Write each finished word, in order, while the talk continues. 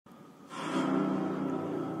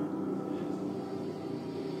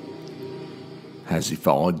Has he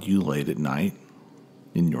followed you late at night,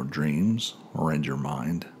 in your dreams or in your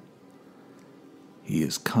mind? He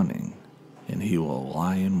is cunning, and he will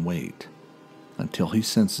lie in wait until he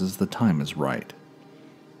senses the time is right.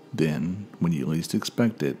 Then, when you least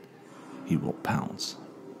expect it, he will pounce,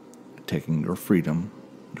 taking your freedom,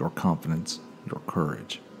 your confidence, your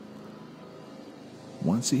courage.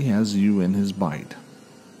 Once he has you in his bite,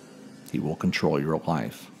 he will control your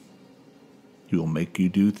life. He will make you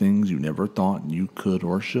do things you never thought you could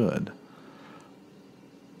or should.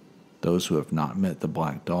 Those who have not met the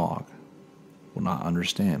black dog will not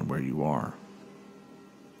understand where you are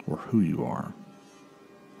or who you are,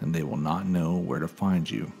 and they will not know where to find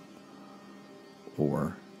you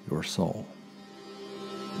or your soul.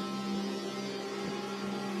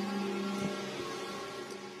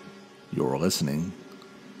 You're listening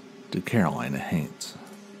to Carolina Haints.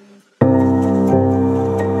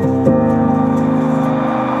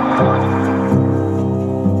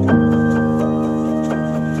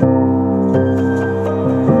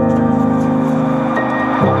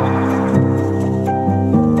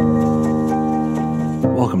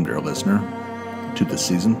 Welcome, dear listener, to the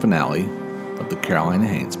season finale of the Carolina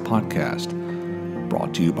Haints podcast,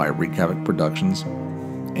 brought to you by Wreak Havoc Productions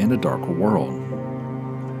and A Darker World.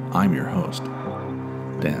 I'm your host,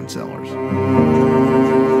 Dan Sellers.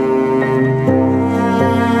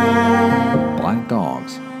 Black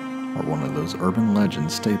dogs are one of those urban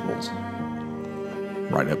legend staples,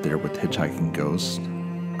 right up there with hitchhiking ghosts,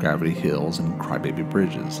 gravity hills, and crybaby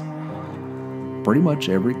bridges. Pretty much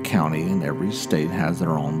every county and every state has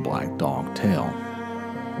their own black dog tale,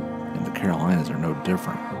 and the Carolinas are no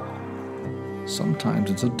different. Sometimes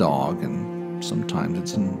it's a dog, and sometimes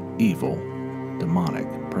it's an evil, demonic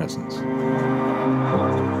presence.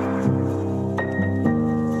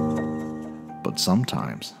 But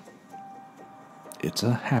sometimes it's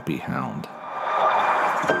a happy hound.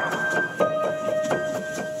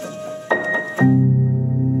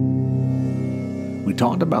 We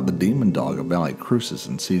talked about the demon dog of Valley Crucis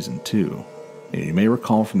in Season 2, and you may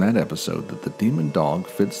recall from that episode that the demon dog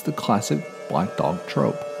fits the classic black dog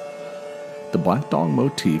trope. The black dog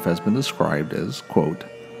motif has been described as, quote,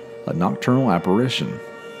 a nocturnal apparition,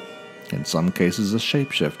 in some cases a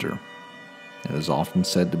shapeshifter, and is often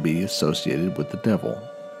said to be associated with the devil,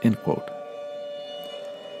 end quote.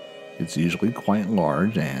 It's usually quite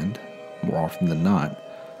large and, more often than not,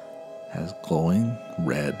 has glowing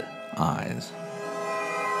red eyes.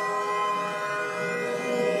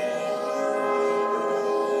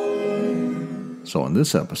 So in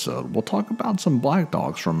this episode, we'll talk about some black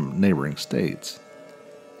dogs from neighboring states.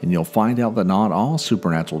 And you'll find out that not all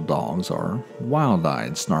supernatural dogs are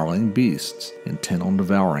wild-eyed, snarling beasts intent on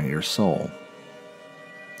devouring your soul.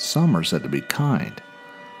 Some are said to be kind.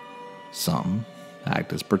 Some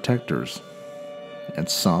act as protectors. And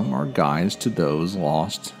some are guides to those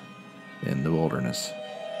lost in the wilderness.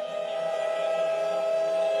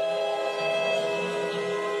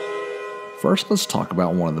 First, let's talk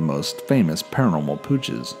about one of the most famous paranormal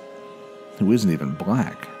pooches, who isn't even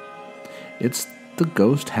black. It's the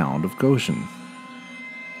ghost Hound of Goshen.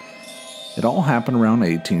 It all happened around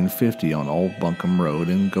 1850 on Old Buncombe Road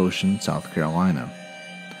in Goshen, South Carolina,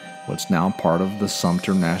 what's now part of the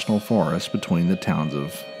Sumter National Forest between the towns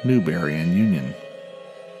of Newberry and Union.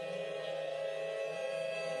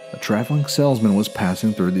 A traveling salesman was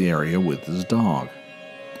passing through the area with his dog.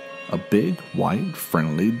 A big, white,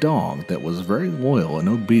 friendly dog that was very loyal and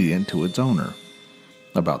obedient to its owner.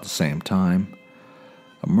 About the same time,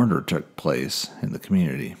 a murder took place in the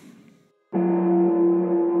community.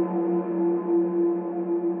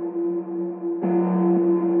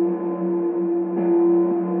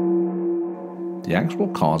 The actual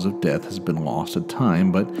cause of death has been lost to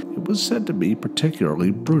time, but it was said to be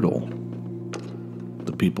particularly brutal.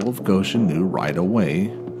 The people of Goshen knew right away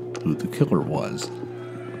who the killer was.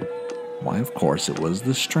 Why, of course, it was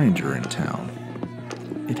the stranger in town.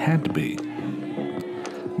 It had to be.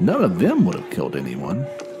 None of them would have killed anyone,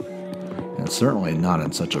 and certainly not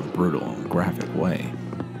in such a brutal and graphic way.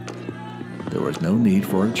 There was no need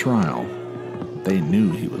for a trial. They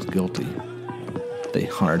knew he was guilty. They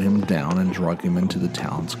hunted him down and drug him into the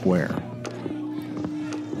town square.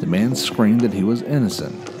 The man screamed that he was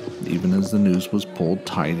innocent, even as the noose was pulled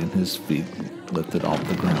tight and his feet lifted off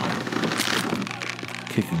the ground,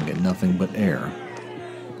 kicking at nothing but air.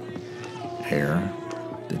 Air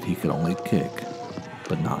that he could only kick,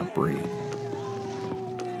 but not breathe.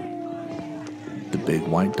 The big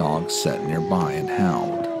white dog sat nearby and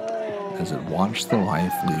howled as it watched the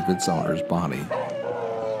life leave its owner's body.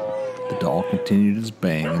 The dog continued his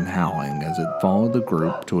baying and howling as it followed the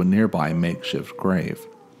group to a nearby makeshift grave.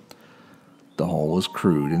 The hole was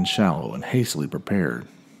crude and shallow and hastily prepared.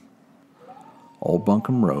 Old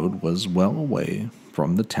Buncombe Road was well away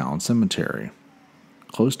from the town cemetery,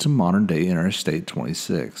 close to modern-day Interstate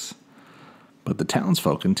 26, but the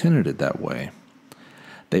townsfolk intended it that way.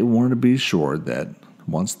 They wanted to be sure that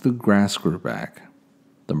once the grass grew back,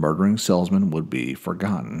 the murdering salesman would be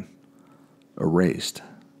forgotten, erased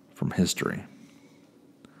from history.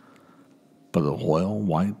 But the loyal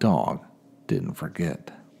white dog didn't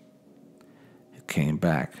forget. It came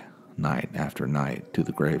back night after night to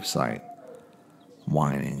the gravesite,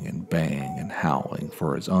 whining and baying and howling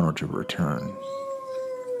for its owner to return.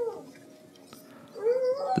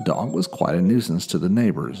 The dog was quite a nuisance to the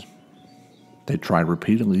neighbors. They tried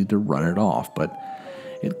repeatedly to run it off, but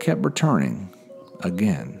it kept returning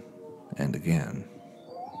again and again.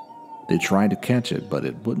 They tried to catch it, but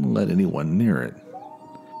it wouldn't let anyone near it.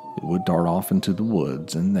 It would dart off into the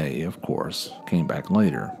woods, and they, of course, came back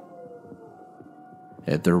later.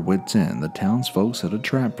 At their wits' end, the townsfolk set a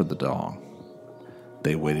trap for the dog.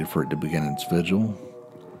 They waited for it to begin its vigil,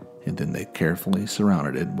 and then they carefully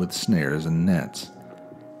surrounded it with snares and nets,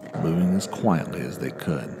 moving as quietly as they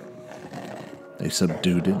could. They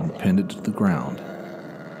subdued it and pinned it to the ground.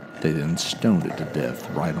 They then stoned it to death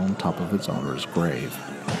right on top of its owner's grave.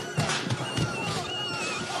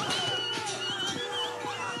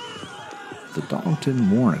 The dog didn't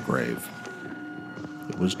want a grave.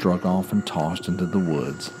 It was drug off and tossed into the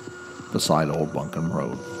woods beside Old Buncombe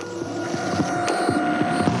Road.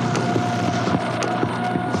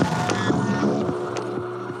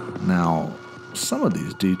 Now, some of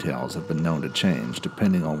these details have been known to change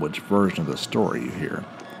depending on which version of the story you hear.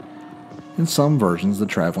 In some versions, the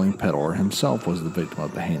traveling peddler himself was the victim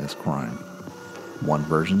of the heinous crime. One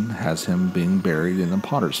version has him being buried in a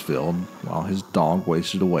potter's field while his dog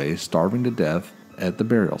wasted away, starving to death at the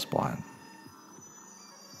burial spot.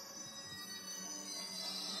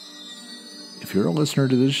 If you're a listener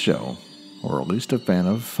to this show, or at least a fan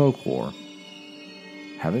of folklore,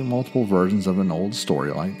 having multiple versions of an old story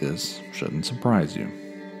like this shouldn't surprise you.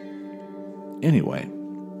 Anyway,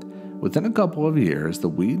 within a couple of years, the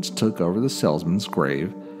weeds took over the salesman's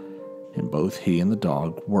grave, and both he and the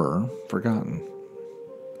dog were forgotten.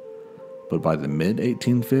 But by the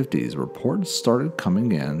mid-1850s, reports started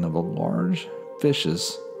coming in of a large,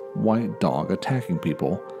 vicious, white dog attacking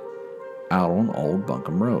people out on Old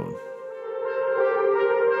Buncombe Road.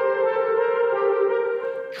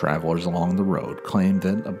 Travelers along the road claimed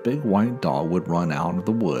that a big white dog would run out of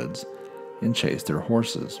the woods and chase their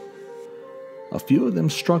horses. A few of them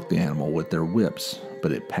struck the animal with their whips,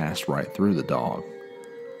 but it passed right through the dog.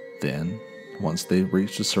 Then, once they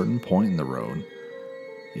reached a certain point in the road,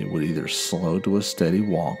 it would either slow to a steady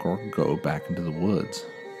walk or go back into the woods,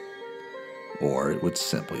 or it would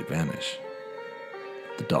simply vanish.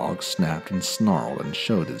 The dog snapped and snarled and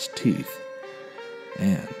showed its teeth,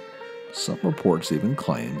 and some reports even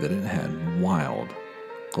claimed that it had wild,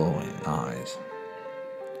 glowing eyes.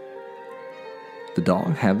 The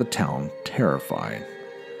dog had the town terrified.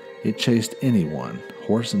 It chased anyone,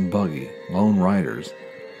 horse and buggy, lone riders,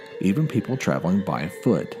 even people traveling by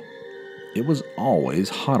foot. It was always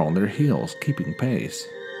hot on their heels, keeping pace.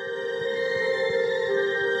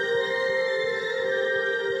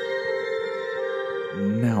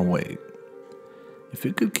 Now wait. If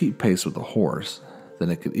it could keep pace with a horse, then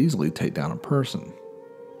it could easily take down a person,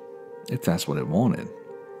 if that's what it wanted.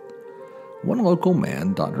 One local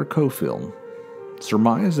man, Dr. Cofield,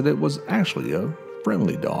 surmised that it was actually a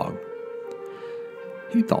friendly dog.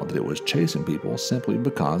 He thought that it was chasing people simply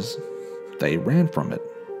because they ran from it.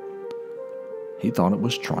 He thought it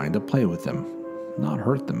was trying to play with them, not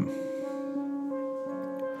hurt them.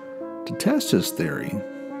 To test his theory,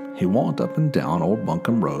 he walked up and down Old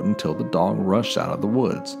Buncombe Road until the dog rushed out of the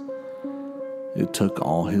woods. It took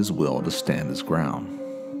all his will to stand his ground.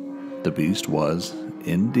 The beast was,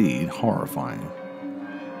 indeed, horrifying,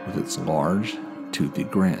 with its large, toothy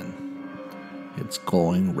grin, its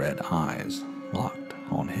glowing red eyes locked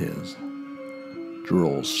on his,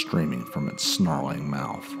 drool streaming from its snarling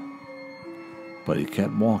mouth. But he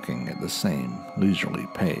kept walking at the same leisurely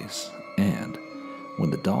pace, and when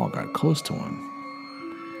the dog got close to him,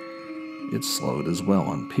 it slowed as well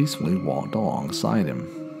and peacefully walked alongside him.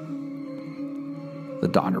 The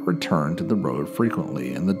doctor returned to the road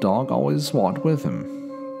frequently, and the dog always walked with him.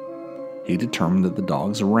 He determined that the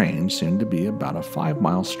dog's range seemed to be about a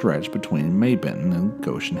 5-mile stretch between Maybenton and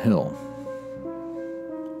Goshen Hill.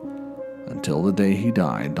 Until the day he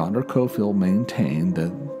died, Dr. Cofield maintained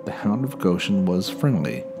that the Hound of Goshen was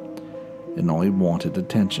friendly and only wanted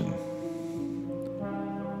attention.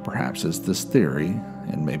 Perhaps it's this theory,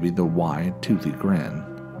 and maybe the wide, toothy grin,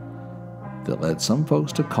 that led some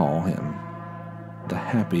folks to call him the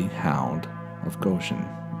Happy Hound of Goshen.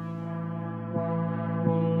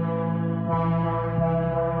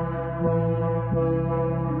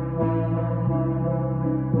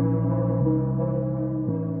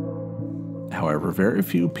 However, very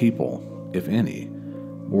few people, if any,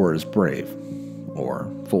 were as brave or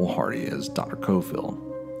foolhardy as Dr. Cofield.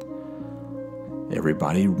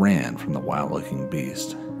 Everybody ran from the wild-looking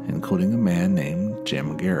beast, including a man named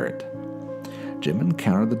Jim Garrett. Jim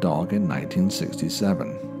encountered the dog in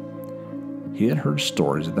 1967. He had heard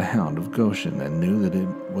stories of the Hound of Goshen and knew that it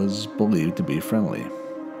was believed to be friendly.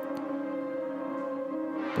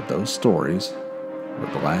 But those stories were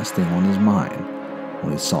the last thing on his mind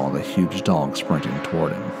when he saw the huge dog sprinting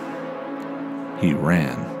toward him. He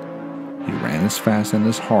ran. He ran as fast and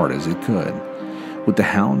as hard as he could. With the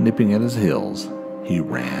hound nipping at his heels, he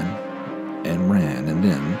ran, and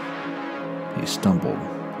then he stumbled,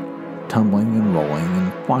 tumbling and rolling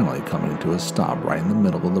and finally coming to a stop right in the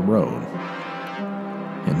middle of the road.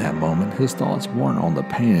 In that moment, his thoughts weren't on the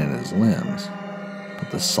pain in his limbs, but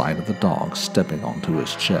the sight of the dog stepping onto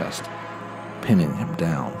his chest, pinning him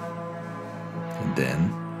down. And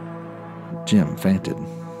then, Jim fainted.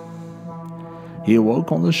 He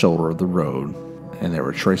awoke on the shoulder of the road, and there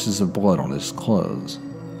were traces of blood on his clothes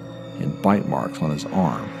and bite marks on his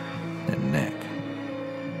arm and neck.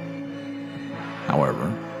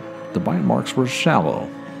 However, the bite marks were shallow,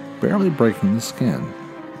 barely breaking the skin.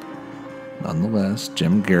 Nonetheless,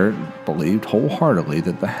 Jim Garrett believed wholeheartedly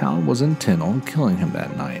that the hound was intent on killing him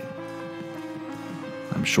that night.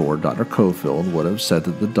 I'm sure Dr. Cofield would have said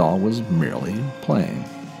that the dog was merely playing,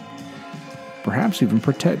 perhaps even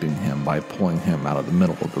protecting him by pulling him out of the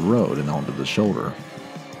middle of the road and onto the shoulder.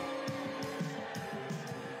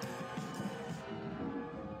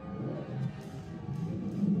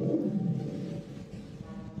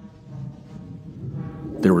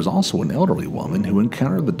 There was also an elderly woman who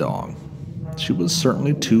encountered the dog. She was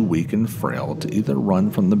certainly too weak and frail to either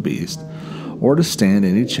run from the beast or to stand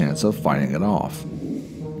any chance of fighting it off.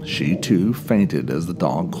 She too fainted as the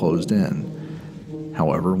dog closed in.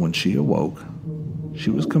 However, when she awoke,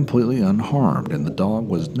 she was completely unharmed and the dog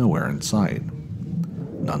was nowhere in sight.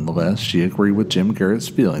 Nonetheless, she agreed with Jim Garrett's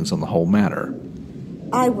feelings on the whole matter.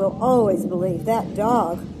 I will always believe that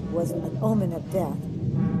dog was an omen of death.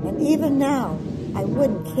 And even now, I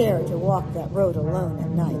wouldn't care to walk that road alone at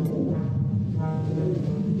night.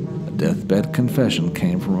 A deathbed confession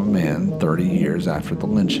came from a man 30 years after the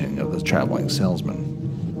lynching of the traveling salesman.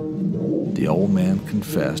 The old man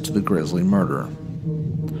confessed to the grisly murder.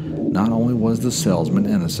 Not only was the salesman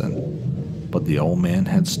innocent, but the old man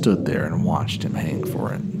had stood there and watched him hang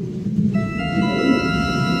for it.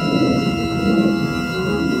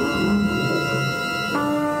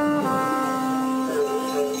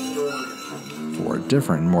 For a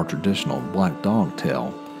different, more traditional black dog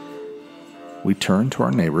tale, we turn to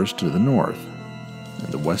our neighbors to the north.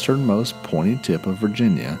 At the westernmost pointy tip of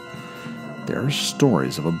Virginia, there are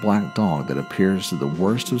stories of a black dog that appears to the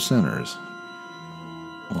worst of sinners,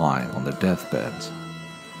 lying on their deathbeds.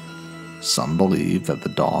 Some believe that the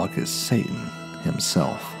dog is Satan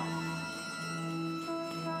himself.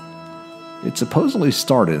 It supposedly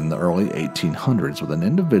started in the early 1800s with an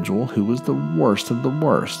individual who was the worst of the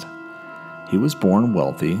worst. He was born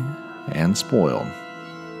wealthy and spoiled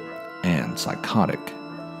and psychotic.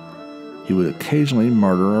 He would occasionally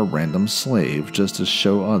murder a random slave just to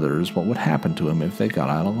show others what would happen to him if they got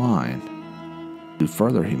out of line. To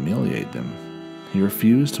further humiliate them, he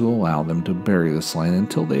refused to allow them to bury the slain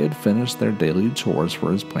until they had finished their daily chores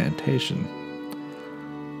for his plantation.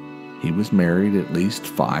 He was married at least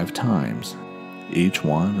 5 times, each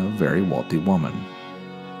one a very wealthy woman,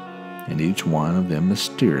 and each one of them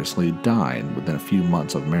mysteriously died within a few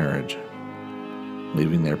months of marriage,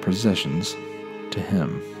 leaving their possessions to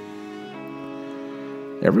him.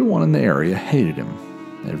 Everyone in the area hated him,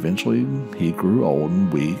 and eventually he grew old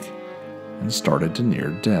and weak and started to near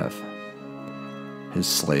death. His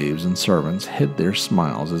slaves and servants hid their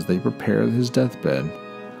smiles as they prepared his deathbed,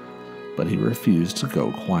 but he refused to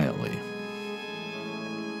go quietly.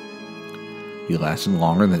 He lasted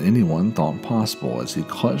longer than anyone thought possible as he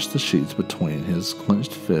clutched the sheets between his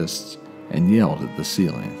clenched fists and yelled at the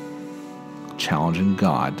ceiling, challenging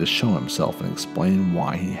God to show himself and explain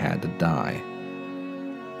why he had to die.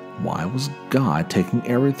 Why was God taking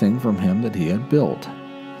everything from him that he had built?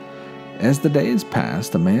 As the days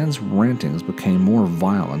passed, the man's rantings became more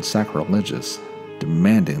vile and sacrilegious,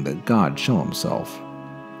 demanding that God show himself.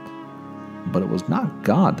 But it was not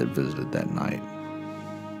God that visited that night.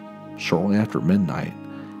 Shortly after midnight,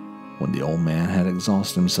 when the old man had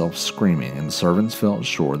exhausted himself screaming and the servants felt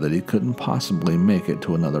sure that he couldn't possibly make it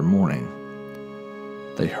to another morning,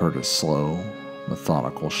 they heard a slow,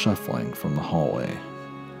 methodical shuffling from the hallway.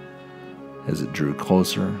 As it drew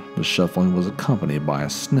closer, the shuffling was accompanied by a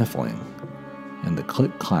sniffling and the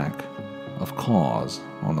click-clack of claws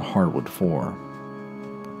on the hardwood floor.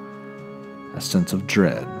 A sense of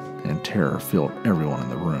dread and terror filled everyone in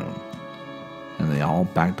the room, and they all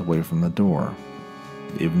backed away from the door.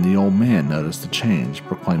 Even the old man noticed the change,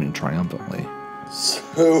 proclaiming triumphantly,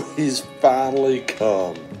 "So he's finally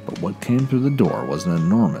come." But what came through the door was an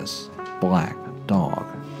enormous black dog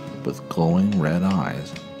with glowing red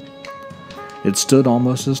eyes. It stood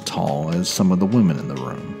almost as tall as some of the women in the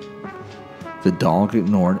room. The dog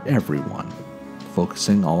ignored everyone,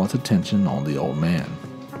 focusing all its attention on the old man.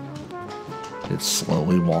 It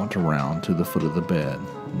slowly walked around to the foot of the bed,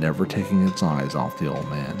 never taking its eyes off the old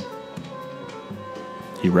man.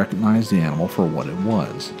 He recognized the animal for what it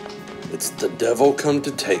was. "It's the devil come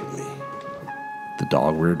to take me." The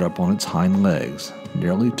dog reared up on its hind legs,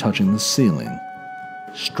 nearly touching the ceiling,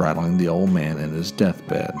 straddling the old man in his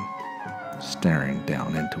deathbed, staring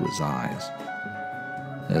down into his eyes.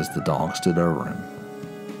 As the dog stood over him,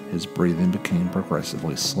 his breathing became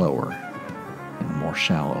progressively slower and more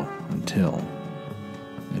shallow until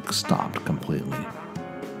it stopped completely.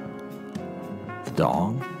 The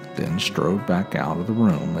dog then strode back out of the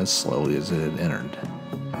room as slowly as it had entered.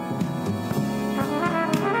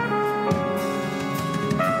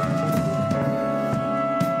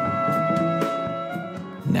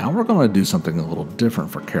 Now we're going to do something a little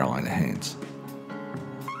different for Carolina Haints.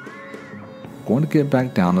 We're going to get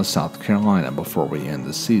back down to South Carolina before we end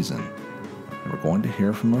the season. And we're going to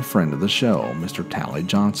hear from a friend of the show, Mr. Tally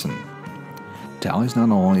Johnson. Tally's not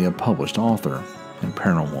only a published author and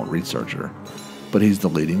paranormal researcher, but he's the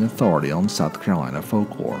leading authority on South Carolina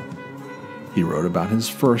folklore. He wrote about his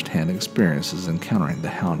first-hand experiences encountering the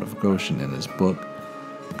Hound of Goshen in his book,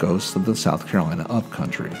 Ghosts of the South Carolina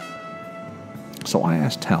Upcountry. So I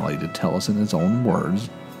asked Tally to tell us in his own words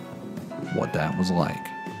what that was like.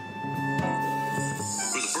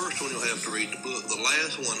 For the first one, you'll have to read the book. The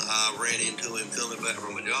last one, I ran into him coming back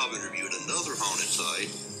from a job interview at another haunted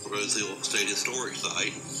site, Rose Hill State Historic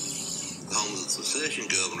Site, the home of the secession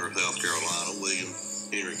governor of South Carolina, William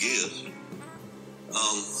Henry Gist.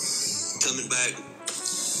 Coming back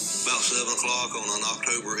about 7 o'clock on an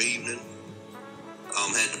October evening,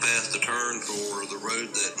 had to pass the turn for the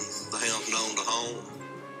road that the hound's known to haunt.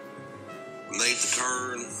 Made the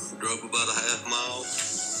turn, drove about a half mile,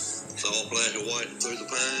 saw a flash of white through the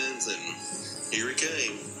pines, and here he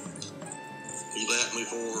came. He faced me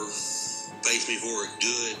for a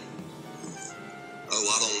good,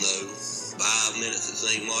 I don't know, 5 minutes it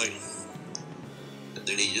seemed like. And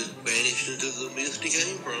then he just vanished into the mist he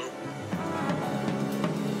came from.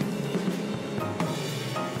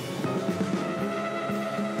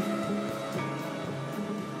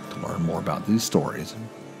 More about these stories,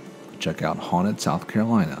 check out Haunted South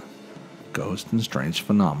Carolina, Ghosts and Strange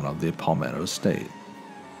Phenomena of the Palmetto State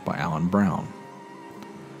by Alan Brown.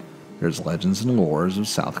 There's Legends and Lores of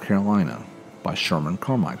South Carolina by Sherman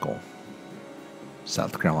Carmichael.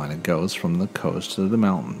 South Carolina Ghosts from the Coast to the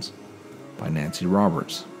Mountains by Nancy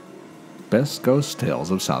Roberts. Best Ghost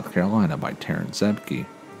Tales of South Carolina by Terrence Zebke.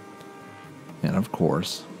 And of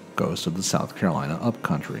course, Ghosts of the South Carolina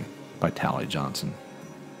Upcountry by Tally Johnson.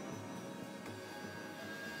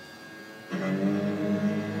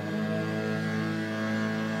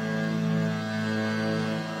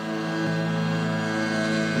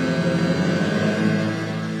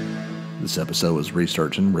 This episode was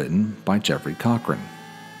researched and written by Jeffrey Cochran.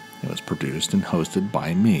 It was produced and hosted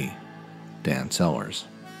by me, Dan Sellers.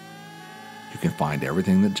 You can find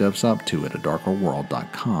everything that Jeff's up to at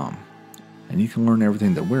adarkerworld.com, and you can learn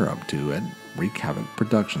everything that we're up to at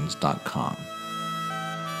wreakhavocproductions.com.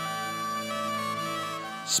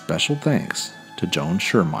 Special thanks to Joan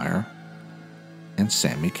Schuermeyer and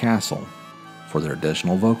Sammie Cassell for their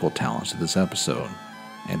additional vocal talents to this episode,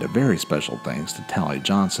 and a very special thanks to Tally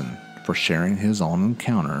Johnson for sharing his own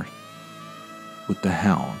encounter with the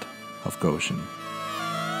Hound of Goshen.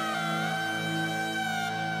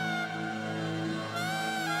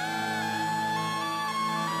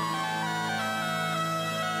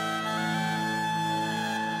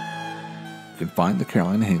 You can find the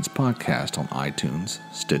Carolina Haints podcast on iTunes,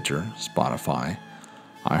 Stitcher, Spotify,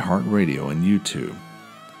 iHeartRadio, and YouTube,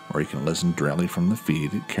 or you can listen directly from the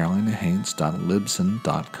feed at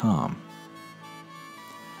carolinahaints.libsyn.com.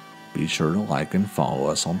 Be sure to like and follow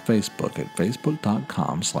us on Facebook at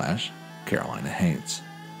facebook.com/CarolinaHaints.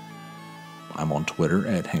 I'm on Twitter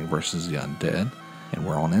at Hank vs. the Undead, and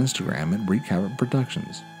we're on Instagram at Wreak Havoc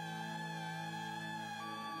Productions.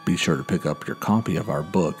 Be sure to pick up your copy of our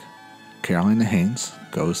book, Carolina Haints,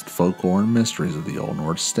 Ghost, Folklore, and Mysteries of the Old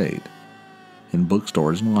North State, in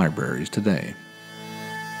bookstores and libraries today.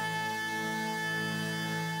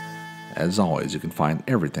 As always, you can find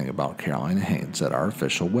everything about Carolina Haints at our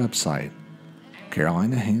official website,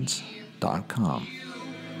 carolinahaints.com.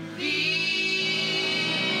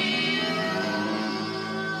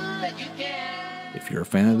 If you're a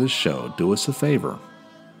fan of this show, do us a favor.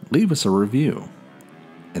 Leave us a review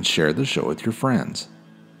and share the show with your friends.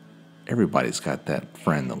 Everybody's got that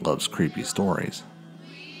friend that loves creepy stories.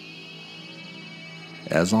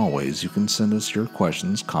 As always, you can send us your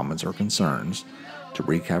questions, comments, or concerns to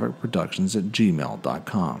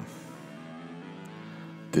wreakhavocproductions@gmail.com.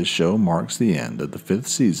 This show marks the end of the 5th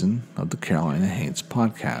season of the Carolina Haints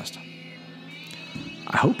podcast.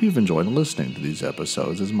 I hope you've enjoyed listening to these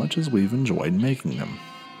episodes as much as we've enjoyed making them.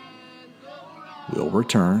 We'll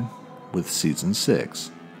return with Season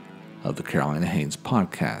 6 of the Carolina Haints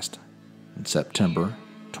podcast in September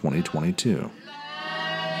 2022.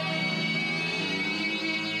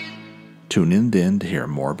 Tune in then to hear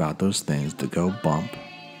more about those things that go bump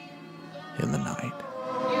in the night.